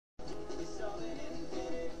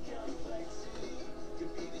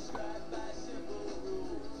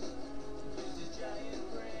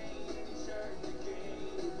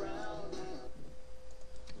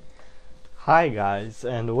Hi guys,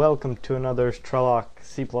 and welcome to another Strelok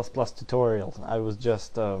C++ tutorial. I was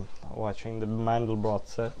just watching the Mandelbrot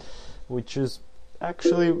set, which is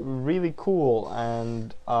actually really cool,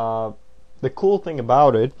 and the cool thing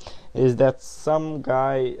about it is that some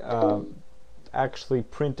guy actually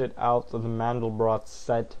printed out the Mandelbrot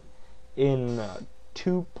set in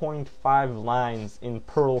 2.5 lines in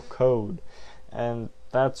Perl code, and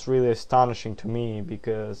that's really astonishing to me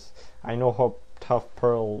because I know how tough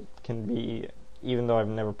Perl can be, even though I've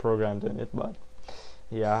never programmed in it. But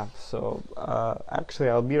yeah, so actually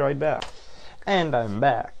I'll be right back. And I'm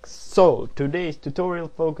back. So today's tutorial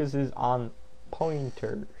focuses on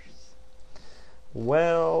pointers.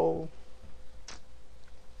 Well,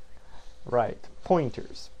 right,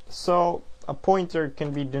 pointers. So a pointer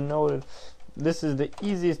can be denoted. This is the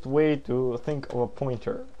easiest way to think of a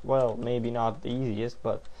pointer. Well, maybe not the easiest,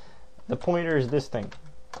 but the pointer is this thing.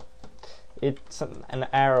 It's an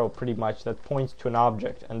arrow pretty much that points to an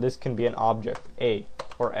object, and this can be an object A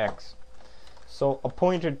or X. So a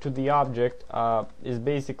pointer to the object is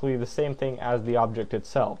basically the same thing as the object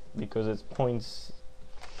itself, because it points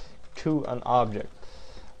to an object.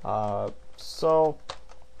 So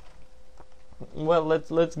well,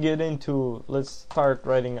 let's start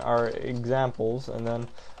writing our examples, and then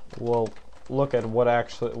we'll look at what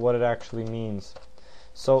it actually means.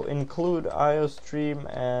 So include iostream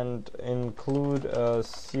and include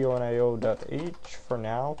conio.h for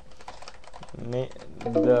now.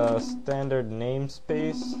 The standard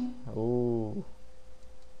namespace. Ooh,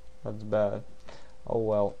 that's bad. Oh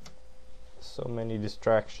well, so many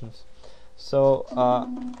distractions. So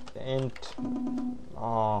int.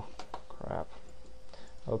 Oh crap.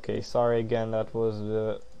 Okay, sorry again. That was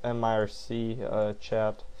the MIRC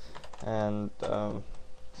chat, and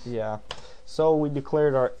yeah. So we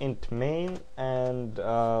declared our int main, and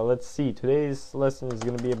let's see, today's lesson is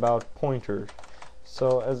going to be about pointers.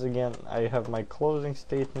 So as again, I have my closing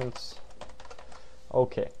statements.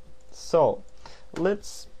 Okay, so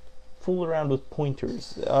let's fool around with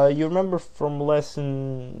pointers. You remember from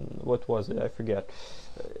lesson, what was it? I forget.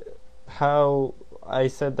 How I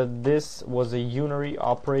said that this was a unary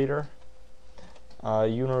operator,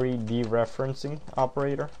 unary dereferencing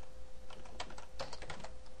operator.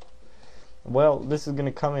 Well, this is going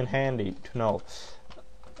to come in handy to know.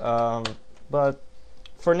 But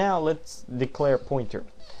for now, let's declare pointer.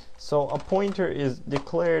 So a pointer is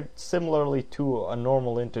declared similarly to a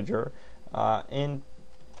normal integer in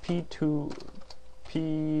p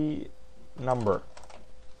number.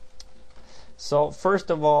 So first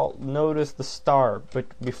of all, notice the star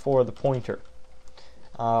before the pointer.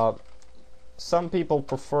 Some people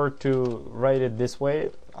prefer to write it this way,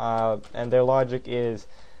 and their logic is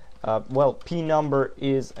well, p number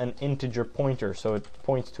is an integer pointer, so it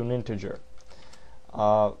points to an integer.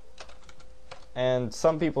 And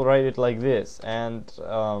some people write it like this, and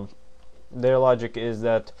their logic is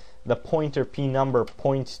that the pointer p number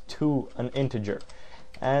points to an integer.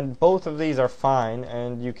 And both of these are fine,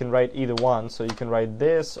 and you can write either one, so you can write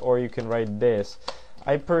this or you can write this.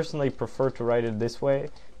 I personally prefer to write it this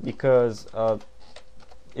way because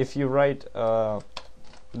if you write the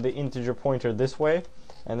integer pointer this way,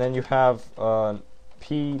 and then you have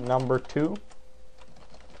p number 2.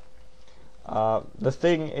 The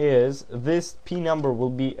thing is, this p number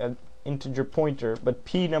will be an integer pointer, but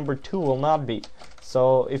p number 2 will not be.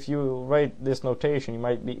 So if you write this notation, you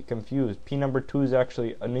might be confused. P number 2 is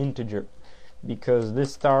actually an integer, because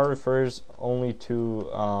this star refers only to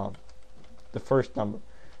the first number.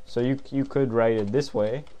 So you could write it this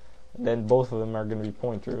way, and then both of them are going to be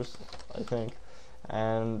pointers, I think.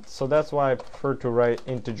 And so that's why I prefer to write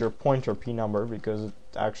integer pointer p number, because it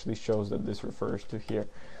actually shows that this refers to here.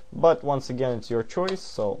 But once again, it's your choice,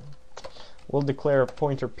 so we'll declare a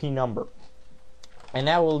pointer p number. And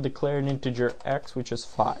now we'll declare an integer x, which is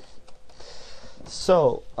 5.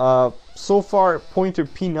 So, so far, pointer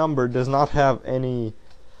p number does not have any,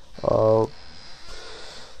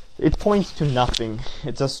 it points to nothing.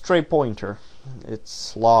 It's a stray pointer.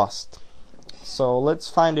 It's lost. So let's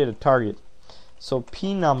find it a target. So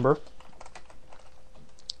p number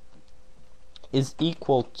is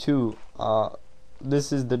equal to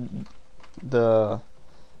this is the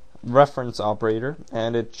reference operator,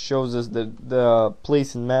 and it shows us the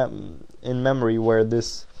place in memory where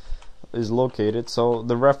this is located. So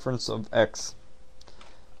the reference of x.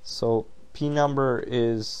 So p number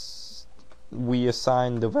is, we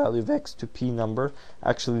assign the value of x to p number,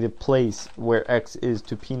 actually the place where x is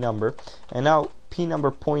to p number, and now p number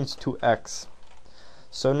points to x.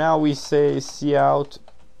 So now we say cout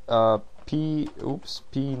p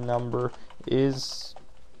number is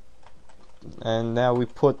and now we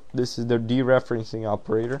put, this is the dereferencing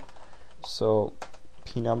operator, so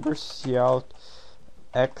p number cout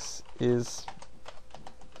x is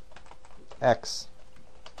x.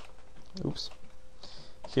 Oops,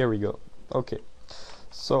 here we go. Okay,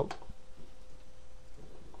 so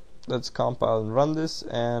let's compile and run this,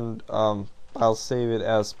 and I'll save it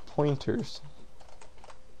as pointers.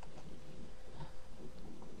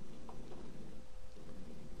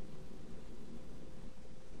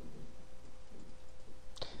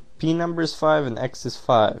 P number is 5 and x is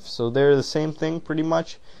 5, so they're the same thing pretty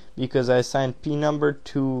much, because I assigned p number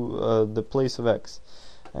to the place of x.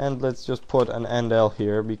 And let's just put an end-l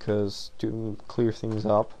here, because to clear things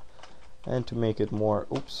up and to make it more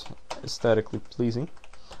aesthetically pleasing.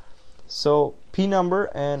 So p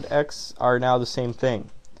number and x are now the same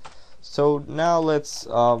thing. So now let's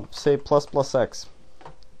say plus plus x.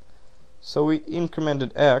 So we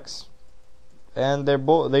incremented x, and they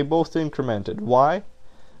both incremented. Why?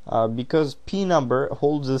 Because p number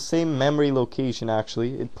holds the same memory location.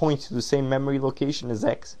 Actually, it points to the same memory location as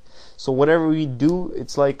x. So whatever we do,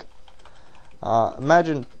 it's like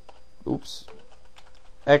imagine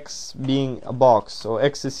x being a box, so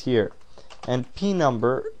x is here, and p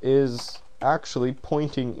number is actually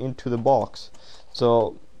pointing into the box.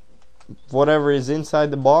 So whatever is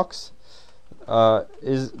inside the box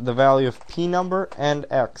is the value of p number and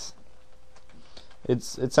x.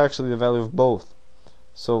 It's actually the value of both.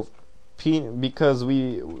 So because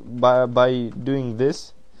we by doing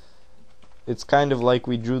this, it's kind of like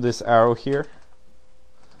we drew this arrow here.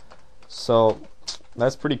 So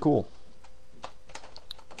that's pretty cool.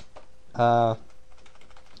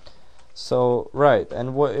 So right,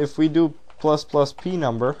 and what if we do plus plus p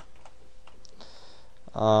number?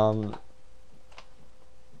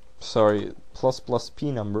 Sorry, plus plus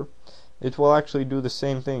p number. It will actually do the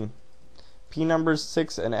same thing. P number is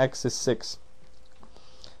 6 and x is 6.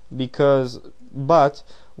 But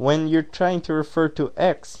when you're trying to refer to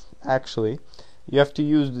x, actually, you have to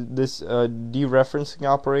use this dereferencing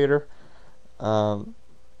operator.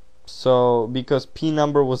 So because p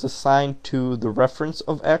number was assigned to the reference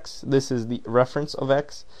of x, this is the reference of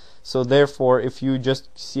x. So therefore, if you just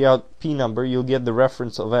cout p number, you'll get the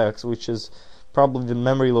reference of x, which is probably the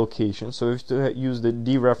memory location. So you have to use the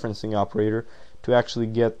dereferencing operator to actually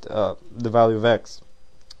get the value of x.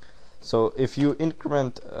 So if you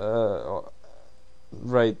increment the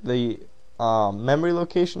memory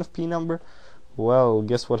location of p number, well,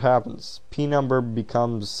 guess what happens? P number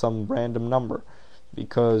becomes some random number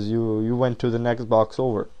because you went to the next box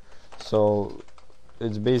over. So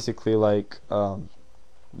it's basically like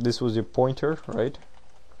this was your pointer, right?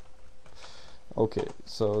 Okay,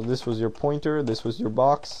 so this was your pointer, this was your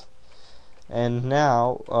box, and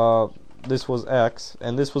now this was x,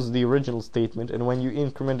 and this was the original statement, and when you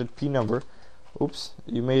incremented p number,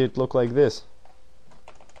 you made it look like this.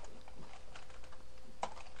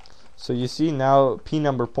 So you see now p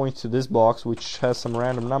number points to this box, which has some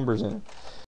random numbers in it.